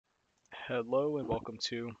Hello and welcome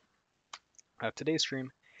to today's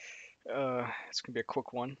stream. It's going to be a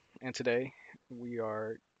quick one, and today we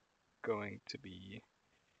are going to be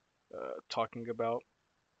talking about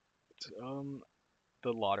um,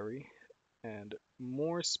 the lottery, and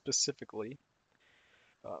more specifically,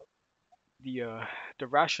 uh, the uh, the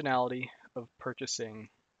rationality of purchasing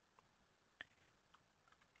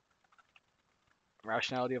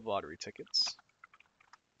rationality of lottery tickets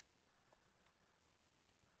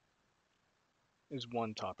is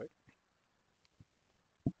one topic.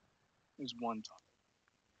 Is one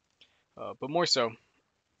topic, but more so,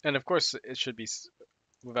 and of course, it should be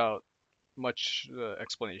without much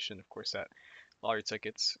explanation. Of course, that lottery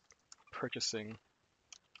tickets purchasing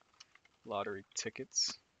lottery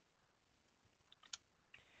tickets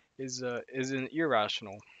is an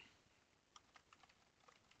irrational.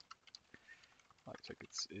 Lottery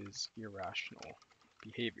tickets is irrational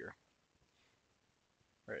behavior,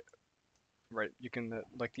 right? Right. You can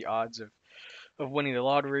like the odds of winning the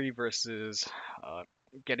lottery versus uh,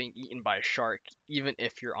 getting eaten by a shark, even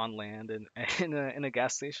if you're on land and in a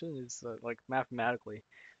gas station, is like mathematically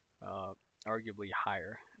uh, arguably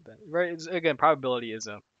higher than right. Again, probability is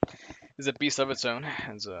a beast of its own,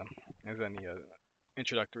 as any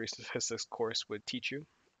introductory statistics course would teach you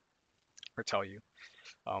or tell you.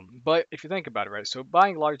 But if you think about it, right? So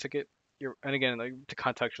buying a lottery ticket, and again, like to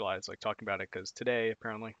contextualize, like talking about it, because today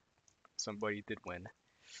apparently somebody did win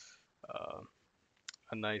uh,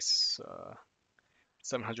 a nice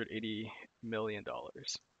 $780 million.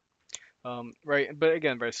 Right, but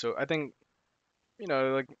again, right. So I think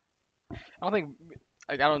like I don't think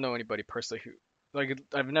like I don't know anybody personally who like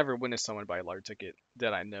I've never witnessed someone buy a lottery ticket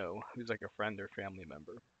that I know who's like a friend or family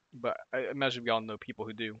member. But I imagine we all know people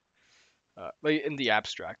who do, like in the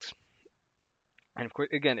abstract. And of course,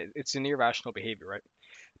 again, it's an irrational behavior, right?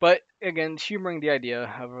 But again, humoring the idea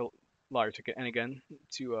of a lottery ticket, and again,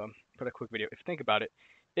 to put a quick video, if you think about it,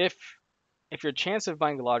 if if your chance of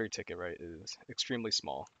buying a lottery ticket, right, is extremely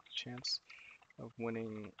small, chance of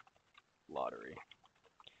winning lottery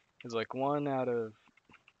is like one out of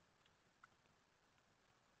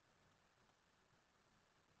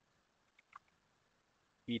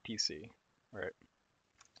etc, right?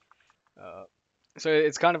 Uh, so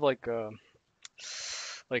it's kind of like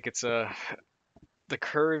it's the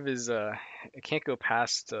curve is it can't go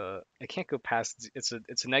past it's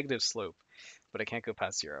a negative slope, but it can't go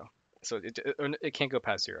past zero. So it can't go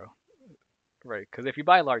past zero, right? Because if you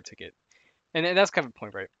buy a lottery ticket, and that's kind of the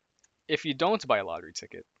point, right? If you don't buy a lottery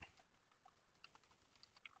ticket,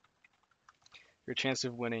 your chance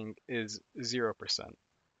of winning is 0%.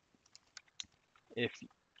 If you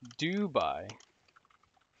do buy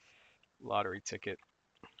lottery ticket,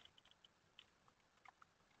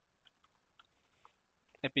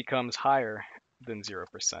 it becomes higher than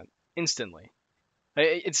 0% instantly.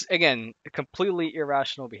 It's again completely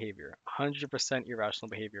irrational behavior, 100% irrational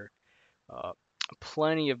behavior. Uh,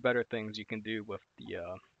 Plenty of better things you can do with the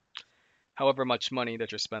however much money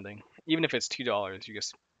that you're spending. Even if it's $2, you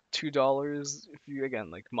just $2 if you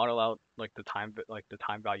again like model out like the time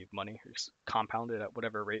value of money, or just compound it at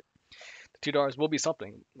whatever rate. The $2 will be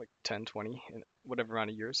something like 10, 20 in whatever amount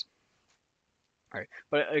of years. All right,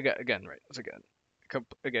 but again, right? It's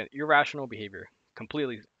again irrational behavior,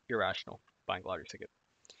 completely irrational buying a lottery ticket.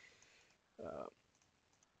 Uh,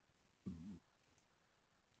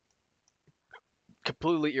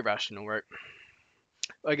 Completely irrational, right?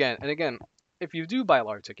 Again and again, if you do buy a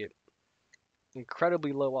lottery ticket,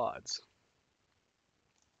 incredibly low odds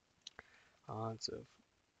of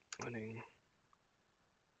winning.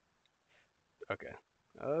 Okay,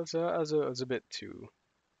 that's a bit too.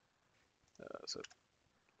 So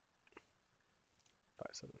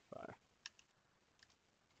 575.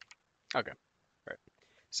 Okay, right.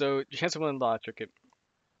 So your chance of winning the lottery ticket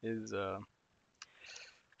is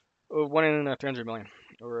 1 in 300 million,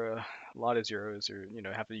 or a lot of zeros, or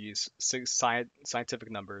have to use scientific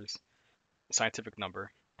number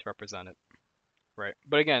to represent it, right?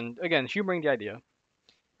 But again, humoring the idea,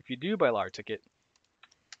 if you do buy a lottery ticket,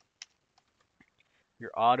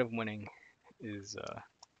 your odd of winning is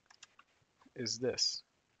this.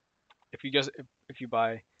 If you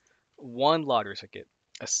buy one lottery ticket,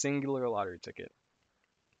 a singular lottery ticket,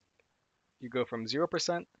 you go from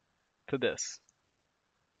 0% to this,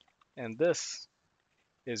 and this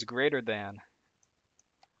is greater than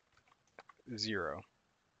 0.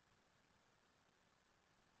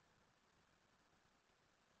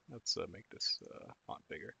 Let's make this font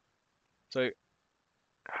bigger. So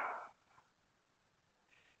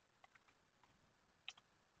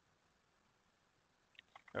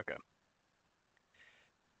okay,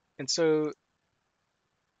 and so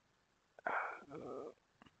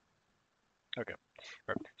Okay.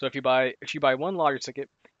 Right. So if you buy one lottery ticket,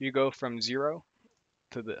 you go from zero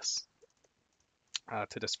to this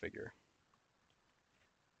figure.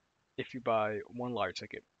 If you buy one lottery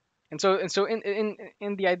ticket, and so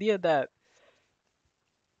in the idea that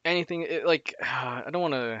anything like I don't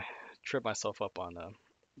want to trip myself up on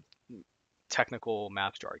technical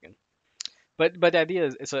math jargon, but the idea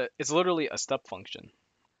is it's literally a step function.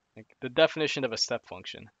 Like the definition of a step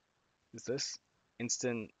function is this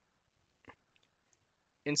instant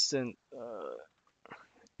instant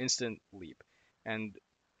instant leap, and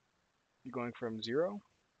you're going from zero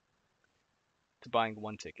to buying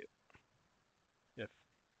one ticket. If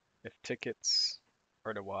if tickets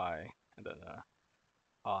are the y, and then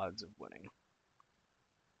odds of winning.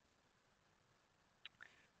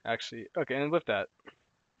 Actually, okay, and with that,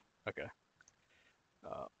 okay,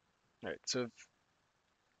 all right. So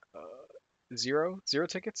zero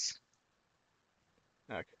tickets.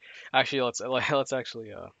 Okay, actually, let's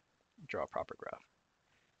actually draw a proper graph.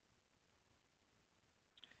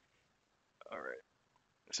 All right.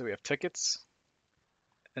 So we have tickets,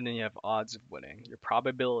 and then you have odds of winning, your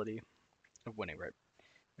probability of winning, right?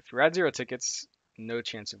 If you're at zero tickets, no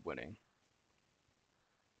chance of winning.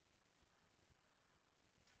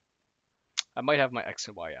 I might have my x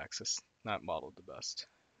and y axis not modeled the best,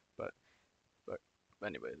 but but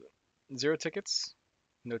anyway, zero tickets,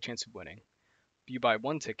 no chance of winning. If you buy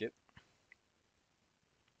one ticket,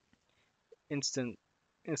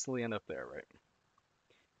 instantly end up there, right?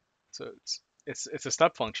 So it's a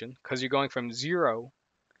step function because you're going from zero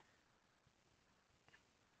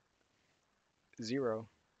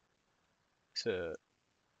to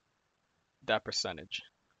that percentage.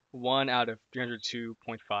 1 out of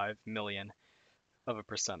 302.5 million of a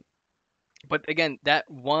percent. But again, that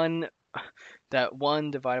one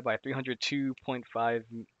divided by 302.5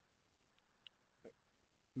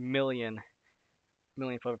 million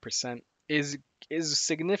millionth of a percent is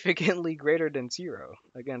significantly greater than zero.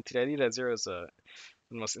 Again, to the idea that zero is the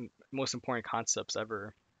most important concepts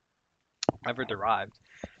ever derived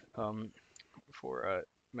um, for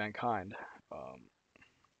mankind, um,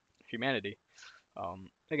 humanity.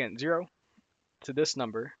 Again, zero to this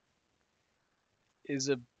number is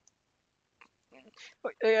a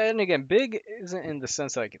and again, big isn't in the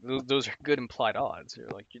sense like those are good implied odds, or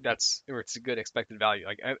like or it's a good expected value.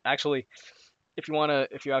 Like actually, if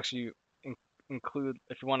you actually in, include,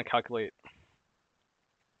 if you want to calculate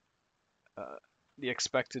uh, the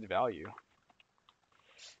expected value,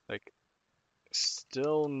 like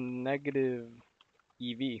still negative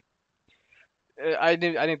EV. I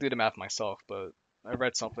didn't do the math myself, but I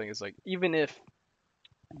read something is like even if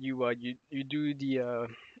you do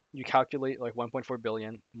you calculate like 1.4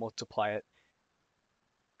 billion, multiply it.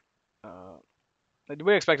 Uh, the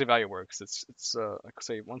way expected value works, it's like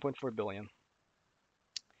say 1.4 billion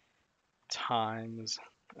times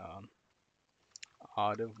um,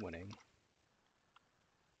 odd of winning,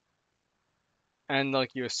 and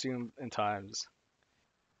like you assume in times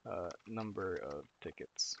number of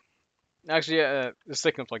tickets. Actually, just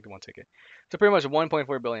sticking with like the one ticket. So pretty much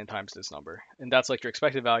 1.4 billion times this number, and that's like your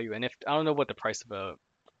expected value. And if I don't know what the price of a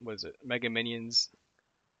was it Mega Minions,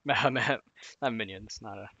 not Minions,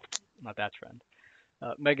 not that trend.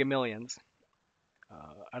 Mega Millions.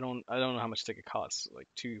 I don't know how much ticket costs, like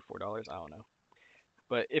 $2 4. I don't know.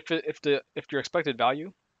 But if your expected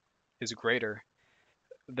value is greater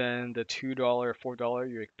than the $2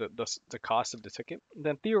 $4 the cost of the ticket,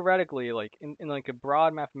 then theoretically, like in like a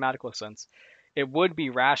broad mathematical sense, it would be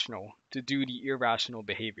rational to do the irrational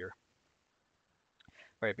behavior,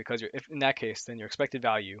 right? Because if in that case, then your expected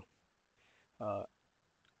value uh,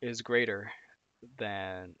 is greater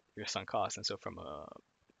than your sunk cost, and so from a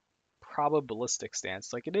probabilistic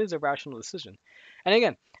stance, like it is a rational decision. And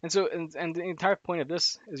again, and the entire point of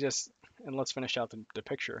this is just, and let's finish out the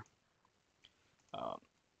picture. Um,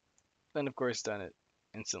 then of course, then it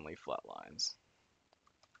instantly flatlines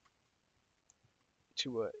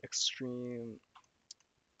to a extreme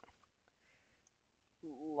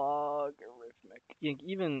logarithmic.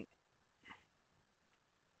 Even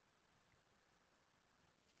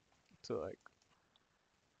to like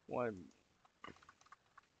one,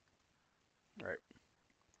 right?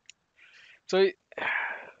 So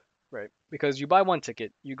right, because you buy one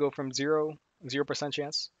ticket, you go from 0%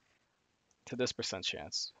 chance to this percent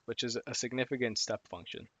chance, which is a significant step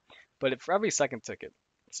function. But for every second ticket,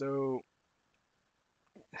 so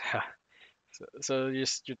so you're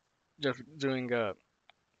just doing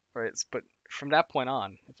right. But from that point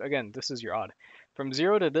on, again, this is your odd. From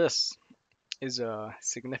zero to this is a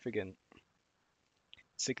significant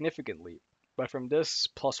leap. But from this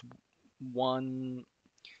plus one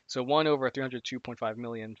So 1 over 302.5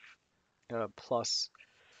 million plus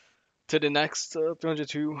to the next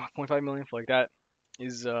 302.5 million, like that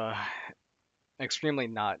is extremely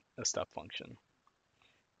not a step function.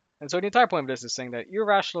 And so the entire point of this is saying that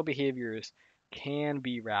irrational behaviors can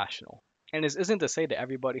be rational. And this isn't to say that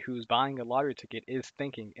everybody who's buying a lottery ticket is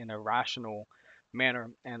thinking in a rational manner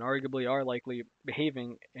and arguably are likely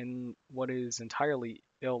behaving in what is entirely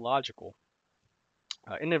illogical,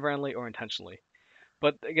 inadvertently or intentionally.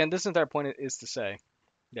 But again, this entire point is to say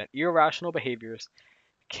that irrational behaviors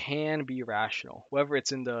can be rational, whether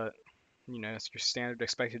it's in the it's your standard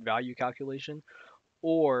expected value calculation,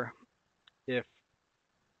 or if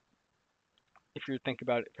if you think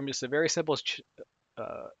about it from just a very simple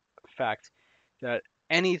uh, fact that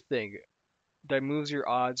anything that moves your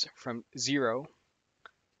odds from 0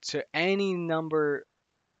 to any number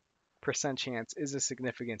percent chance is a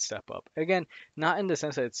significant step up. Again, not in the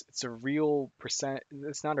sense that it's a real percent,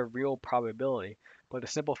 it's not a real probability, but the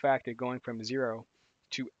simple fact that going from 0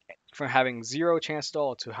 to from having 0 chance at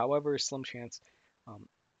all to however slim chance um,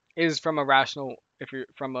 is from a rational, if you're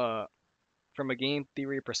from a game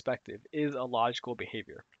theory perspective, is a logical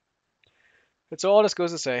behavior. And so all this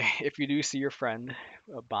goes to say, if you do see your friend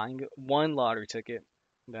buying one lottery ticket,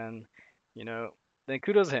 then you know, then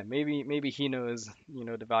kudos to him. Maybe he knows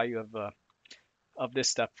the value of this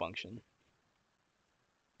step function,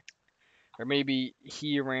 or maybe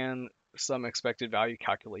he ran some expected value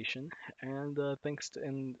calculation and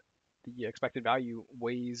and the expected value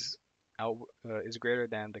weighs out is greater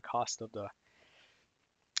than the cost of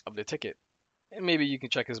the ticket. And maybe you can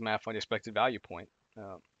check his math on the expected value point.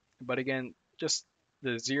 Uh, but again, just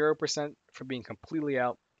the 0% from being completely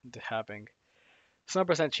out to having some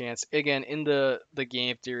percent chance. Again, in the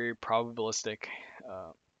game theory probabilistic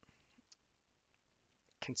uh,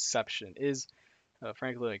 conception is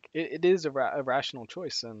frankly like it is a rational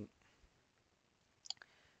choice,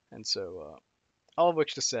 and so all of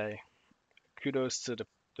which to say, kudos to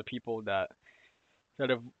the people that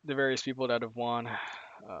have the various people that have won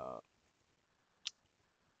a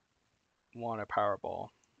Powerball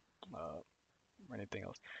or anything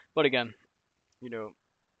else. But again, you know,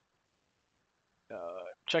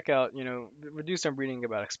 check out, do some reading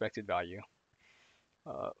about expected value.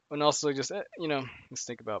 And also just, let's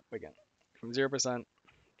think about, again, from 0%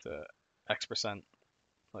 to X%,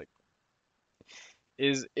 like,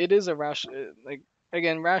 it is a rational, like,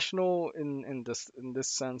 again, rational in this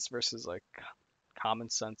sense versus, like, common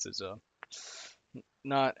sense is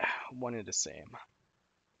not one and the same.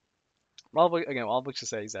 Again, all of which to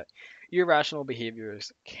say is that irrational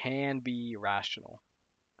behaviors can be rational.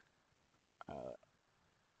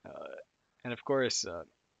 Uh, uh, and of course,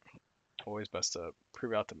 always best to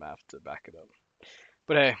prove out the math to back it up.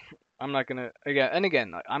 But hey, I'm not gonna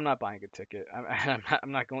again. I'm not buying a ticket.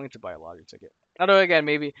 I'm not going to buy a lottery ticket. Although again,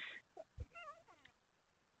 maybe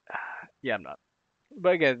yeah, I'm not.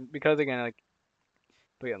 But again, because again,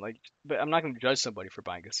 but I'm not gonna judge somebody for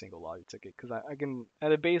buying a single lottery ticket because I can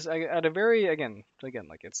at a base, at a very again,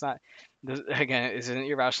 like it's not this, again, it's an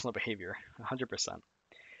irrational behavior, 100%.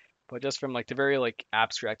 But just from like the very like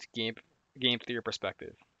abstract game theory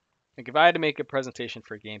perspective, like if I had to make a presentation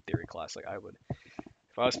for a game theory class, like I would.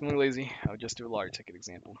 If I was feeling lazy, I would just do a lottery ticket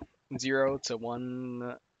example. 0 to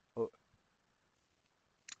 1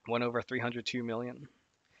 over 302 million.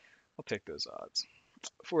 I'll take those odds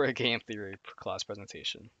for a game theory class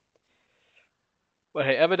presentation. But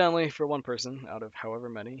hey, evidently for one person out of however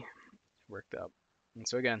many, it worked out. And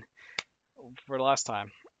so again, for the last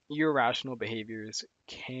time, irrational behaviors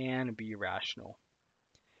can be rational.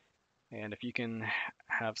 And if you can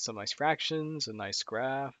have some nice fractions, a nice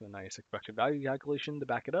graph, a nice expected value calculation to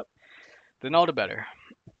back it up, then all the better.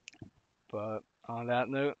 But on that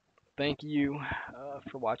note, thank you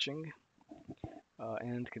for watching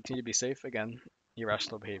and continue to be safe. Again,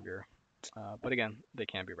 irrational behavior. But again, they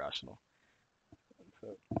can be rational.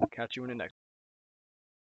 So catch you in the next.